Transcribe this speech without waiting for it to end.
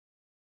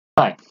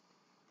Okay,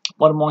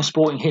 one of my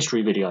sporting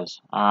history videos.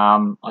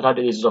 I don't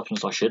do these as often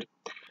as I should,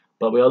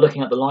 but we are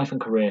looking at the life and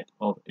career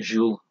of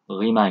Jules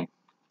Rimet,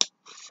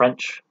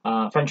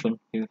 Frenchman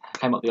who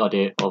came up with the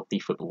idea of the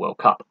Football World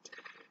Cup.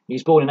 He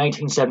was born in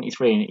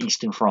 1873 in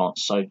eastern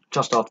France, so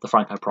just after the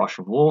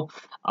Franco-Prussian War.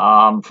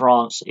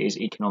 France is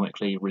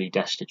economically really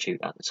destitute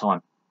at the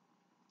time,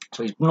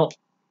 so he's not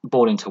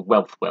born into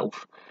wealth,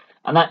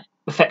 and that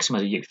affects him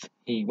as a youth.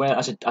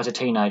 As a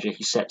teenager,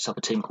 he sets up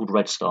a team called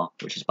Red Star,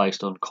 which is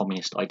based on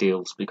communist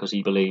ideals, because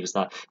he believes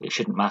that it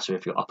shouldn't matter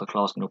if you're upper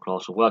class, middle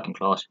class, or working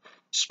class.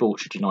 Sport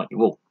should unite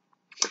you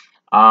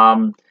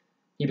all.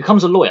 He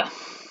becomes a lawyer.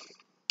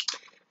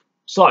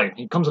 So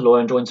he becomes a lawyer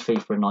and joins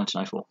FIFA in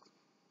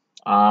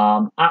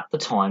 1904. At the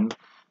time,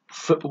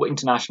 football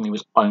internationally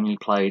was only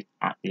played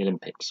at the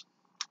Olympics,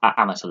 at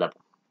amateur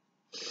level.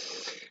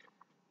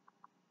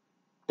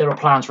 There are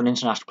plans for an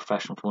international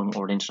professional tournament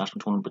or an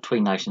international tournament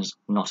between nations,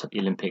 not at the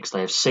Olympics.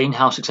 They have seen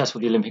how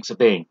successful the Olympics have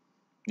been.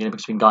 The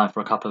Olympics have been going for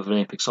a couple of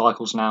Olympic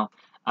cycles now,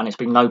 and it's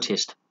been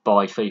noticed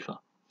by FIFA.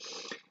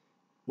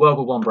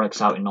 World War I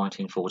breaks out in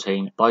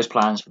 1914. Those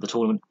plans for the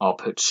tournament are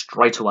put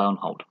straight away on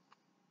hold.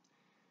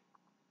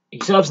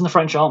 He serves in the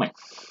French army.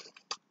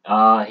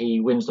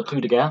 He wins the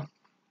coup de guerre.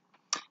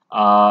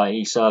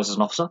 He serves as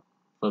an officer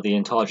for the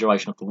entire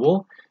duration of the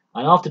war.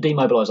 And after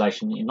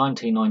demobilisation in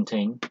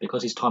 1919,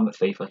 because his time at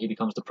FIFA, he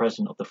becomes the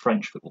president of the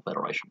French Football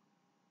Federation.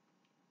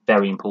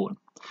 Very important.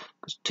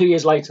 Because 2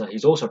 years later,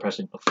 he's also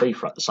president of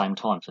FIFA at the same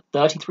time. So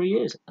 33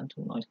 years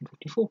until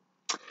 1954.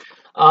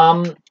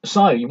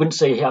 So you wouldn't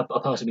see a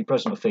person be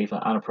president of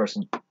FIFA and a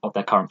president of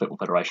their current football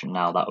federation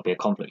now. That would be a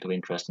conflict of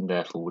interest and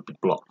therefore would be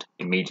blocked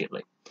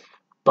immediately.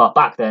 But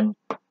back then,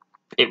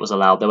 it was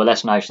allowed. There were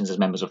less nations as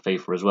members of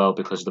FIFA as well,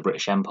 because of the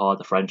British Empire,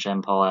 the French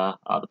Empire,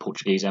 the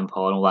Portuguese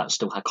Empire, and all that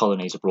still had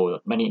colonies abroad.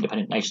 Many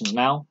independent nations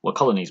now were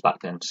colonies back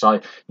then,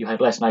 so you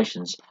had less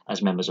nations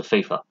as members of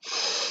FIFA.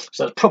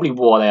 So that's probably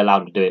why they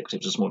allowed him to do it, because it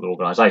was a smaller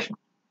organisation.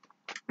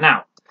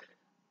 Now,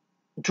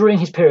 during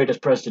his period as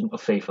president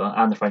of FIFA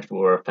and the French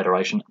Football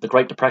Federation, the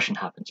Great Depression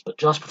happens. But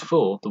just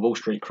before the Wall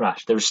Street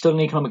crash, there is still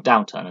an economic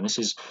downturn, and this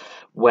is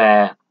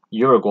where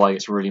Uruguay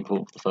is really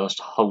important for the first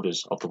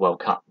holders of the World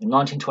Cup. In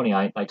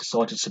 1928, they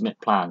decided to submit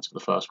plans for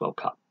the first World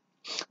Cup.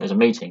 There's a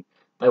meeting.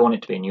 They want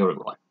it to be in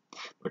Uruguay.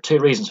 There are two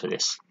reasons for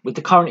this. With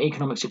the current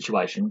economic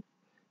situation,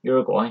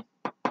 Uruguay,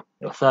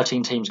 there are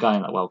 13 teams going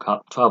in that World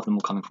Cup. 12 of them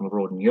were coming from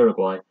abroad, and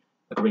Uruguay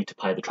agreed to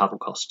pay the travel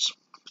costs.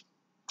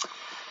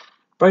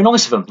 Very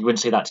nice of them. You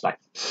wouldn't see that today.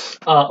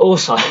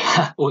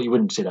 Or you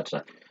wouldn't see that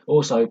today.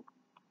 Also,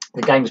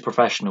 the game is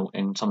professional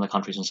in some of the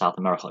countries in South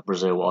America, like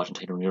Brazil,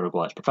 Argentina, and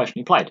Uruguay. It's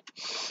professionally played.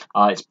 It's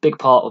a big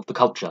part of the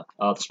culture.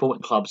 The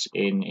sporting clubs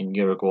in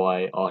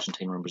Uruguay,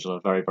 Argentina, and Brazil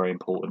are very, very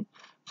important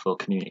for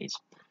communities.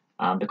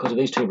 Because of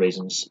these two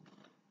reasons,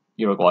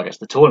 Uruguay gets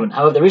the tournament.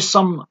 However, there is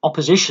some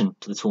opposition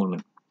to the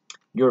tournament.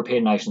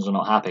 European nations are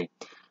not happy.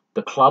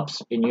 The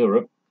clubs in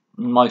Europe,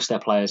 most of their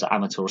players are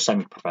amateur or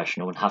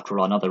semi-professional and have to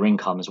rely on other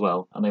income as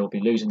well, and they will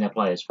be losing their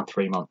players for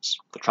 3 months.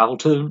 The travel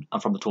to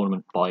and from the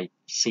tournament by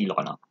sea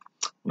liner.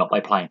 Not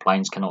by plane.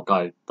 Planes cannot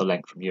go the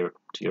length from Europe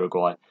to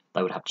Uruguay.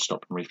 They would have to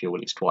stop and refuel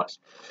at least twice.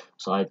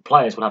 So the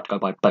players would have to go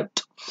by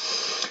boat.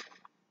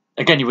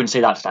 Again, you wouldn't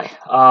see that today.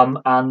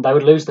 And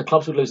the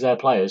clubs would lose their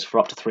players for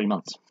up to 3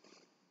 months.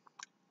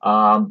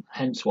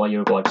 Hence why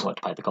Uruguay decided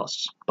to pay the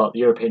costs. But the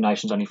European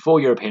nations, only 4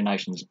 European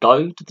nations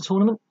go to the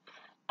tournament,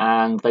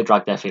 and they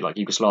drag their feet, like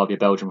Yugoslavia,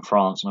 Belgium,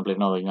 France, and I believe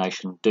another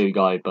nation do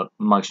go, but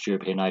most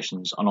European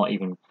nations are not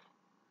even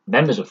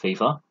members of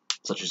FIFA,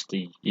 such as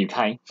the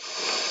UK.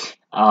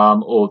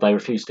 Or they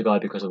refuse to go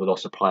because of the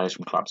loss of players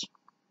from clubs.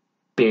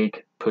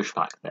 Big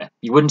pushback there.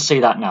 You wouldn't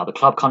see that now. The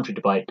club-country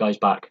debate goes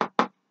back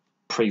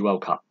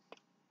pre-World Cup.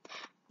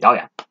 Oh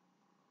yeah.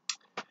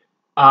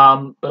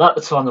 But at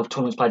the time the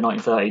tournament's played in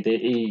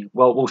 1930, the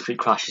Wall Street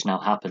crash has now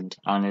happened,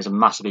 and there's a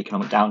massive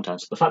economic downturn.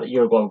 So the fact that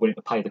Uruguay were willing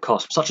to pay the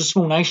cost, such a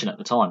small nation at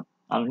the time,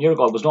 and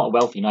Uruguay was not a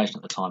wealthy nation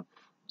at the time,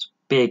 there's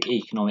big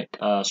economic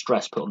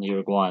stress put on the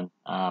Uruguayan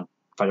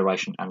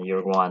Federation and the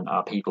Uruguayan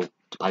people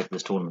to pay for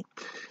this tournament,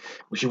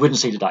 which you wouldn't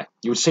see today.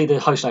 You would see the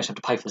host nation have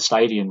to pay for the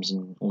stadiums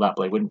and all that,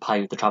 but they wouldn't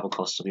pay the travel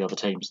costs of the other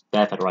teams.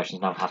 Their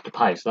federations now have to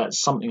pay. So that's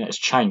something that has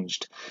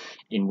changed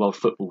in world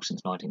football since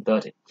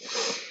 1930.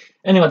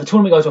 Anyway, the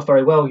tournament goes off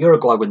very well.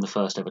 Uruguay win the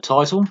first ever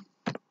title.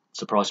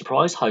 Surprise,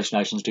 surprise. Host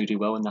nations do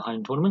well in their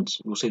home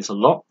tournaments. We'll see this a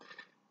lot.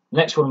 The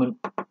next tournament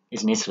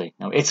is in Italy.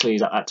 Now, Italy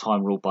is at that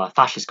time ruled by a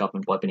fascist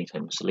government by Benito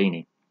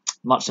Mussolini.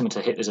 Much similar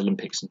to Hitler's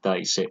Olympics in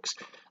 1936.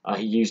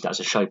 He used that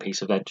as a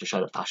showpiece event to show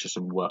that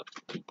fascism worked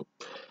for people.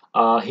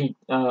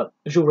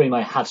 Jules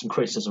Rimet had some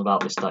criticism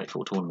about this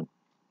 34 tournament.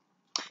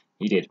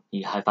 He did.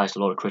 He had faced a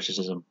lot of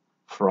criticism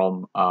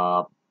from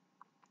the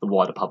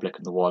wider public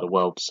and the wider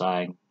world,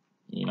 saying,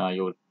 you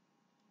know,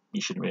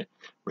 you shouldn't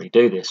really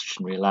do this. You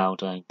shouldn't really allow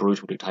a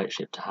brutal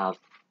dictatorship to have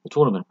the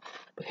tournament.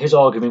 But his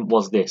argument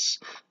was this: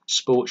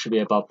 sport should be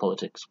above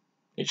politics.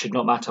 It should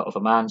not matter of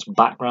a man's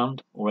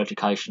background or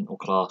education or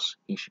class.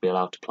 He should be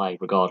allowed to play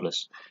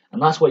regardless. And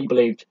that's what he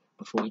believed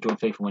before he joined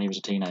FIFA when he was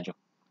a teenager.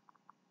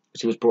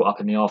 because he was brought up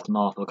in the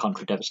aftermath of a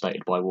country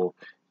devastated by war.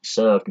 He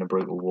served in a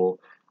brutal war.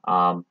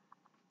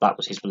 That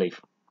was his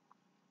belief.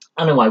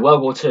 Anyway,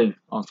 World War II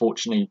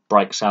unfortunately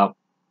breaks out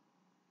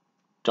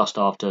just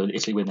after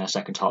Italy win their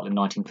second title in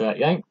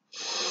 1938.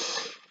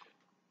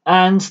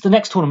 And the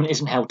next tournament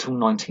isn't held till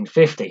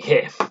 1950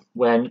 here,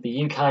 when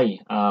the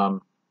UK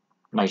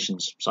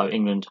nations, so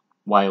England,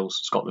 Wales,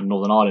 Scotland,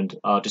 Northern Ireland,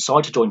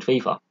 decide to join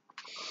FIFA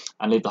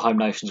and leave the home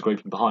nations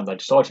grouping behind. They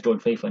decide to join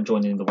FIFA and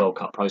join in the World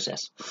Cup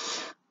process.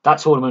 That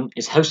tournament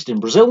is hosted in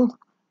Brazil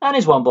and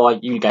is won by,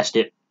 you guessed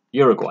it,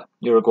 Uruguay.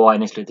 Uruguay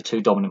and Italy are the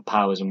two dominant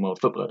powers in world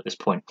football at this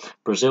point.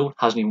 Brazil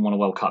hasn't even won a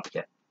World Cup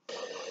yet.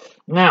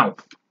 Now,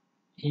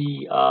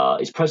 he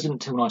is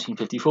president until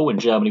 1954 when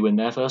Germany win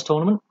their first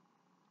tournament.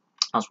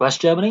 That's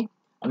West Germany.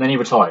 And then he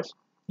retires.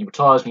 He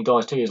retires and he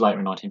dies 2 years later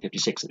in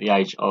 1956 at the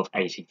age of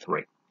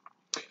 83.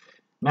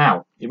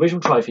 Now, the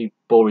original trophy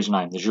bore his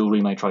name, the Jules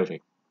Rimet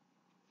trophy.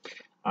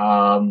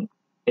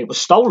 It was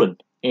stolen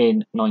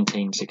in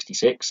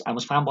 1966 and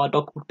was found by a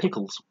dog called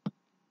Pickles,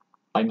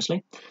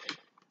 famously.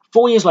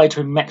 4 years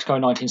later in Mexico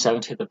in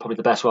 1970, probably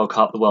the best World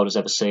Cup the world has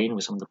ever seen,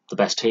 with some of the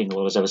best team the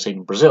world has ever seen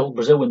in Brazil.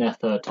 Brazil win their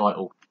third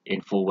title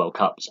in 4 World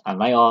Cups, and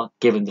they are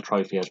given the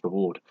trophy as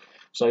reward.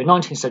 So in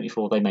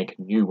 1974, they make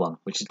a new one,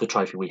 which is the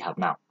trophy we have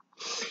now.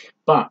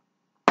 But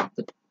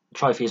the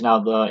trophy is now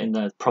in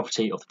the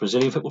property of the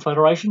Brazilian Football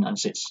Federation and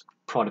sits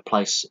pride of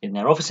place in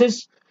their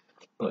offices.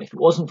 But if it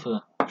wasn't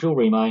for Jules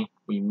Rimet,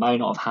 we may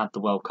not have had the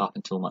World Cup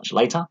until much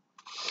later.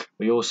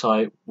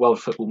 World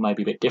football may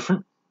be a bit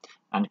different,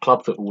 and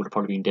club football would have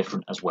probably been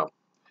different as well.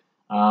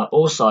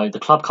 Also, the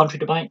club country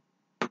debate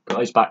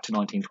goes back to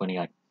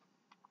 1928.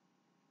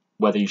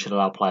 Whether you should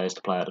allow players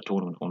to play at a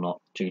tournament or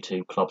not, due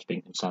to clubs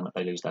being concerned that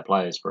they lose their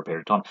players for a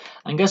period of time.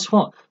 And guess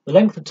what? The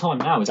length of time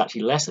now is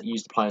actually less that you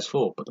use the players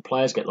for, but the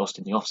players get lost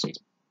in the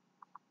off-season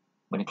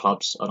when the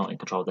clubs are not in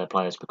control of their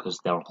players because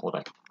they're on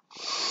holiday.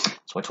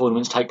 That's why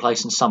tournaments take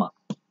place in summer,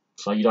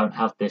 so you don't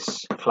have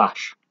this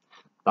clash.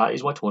 That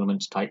is why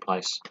tournaments take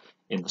place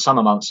in the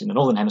summer months in the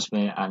Northern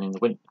Hemisphere and in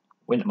the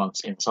winter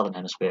months in the Southern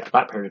Hemisphere. At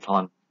that period of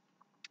time,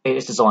 it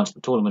is designed so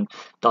the tournament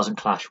doesn't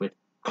clash with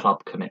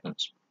club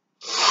commitments.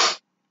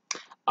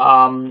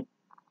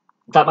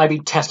 That may be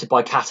tested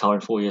by Qatar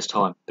in 4 years'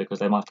 time, because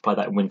they might have to play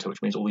that in winter,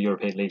 which means all the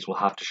European leagues will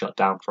have to shut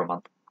down for a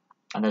month.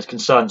 And there's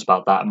concerns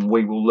about that, and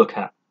we will look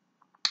at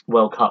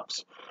World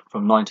Cups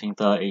from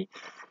 1930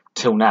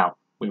 till now.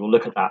 We will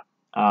look at that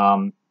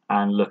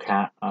and look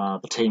at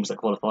the teams that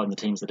qualified and the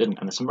teams that didn't.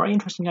 And there's some very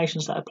interesting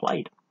nations that have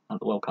played at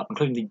the World Cup,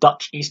 including the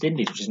Dutch East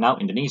Indies, which is now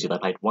Indonesia. They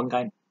played 1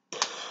 game.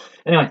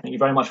 Anyway, thank you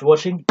very much for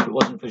watching. If it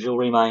wasn't for Jules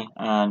Rimet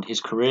and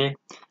his career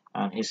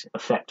and his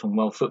effect on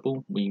world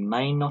football, we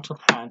may not have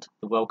had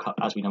the World Cup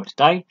as we know it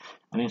today,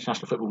 and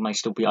international football may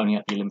still be only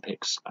at the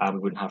Olympics, and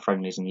we wouldn't have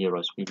friendlies and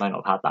Euros. We may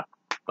not have had that.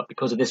 But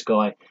because of this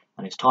guy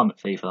and his time at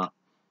FIFA,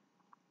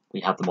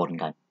 we have the modern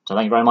game. So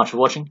thank you very much for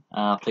watching.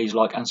 Please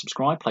like and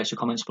subscribe. Place your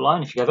comments below,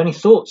 and if you have any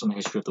thoughts on the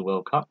history of the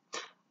World Cup,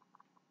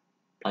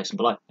 place them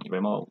below. Thank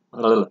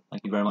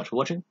you very much for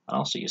watching, and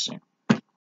I'll see you soon.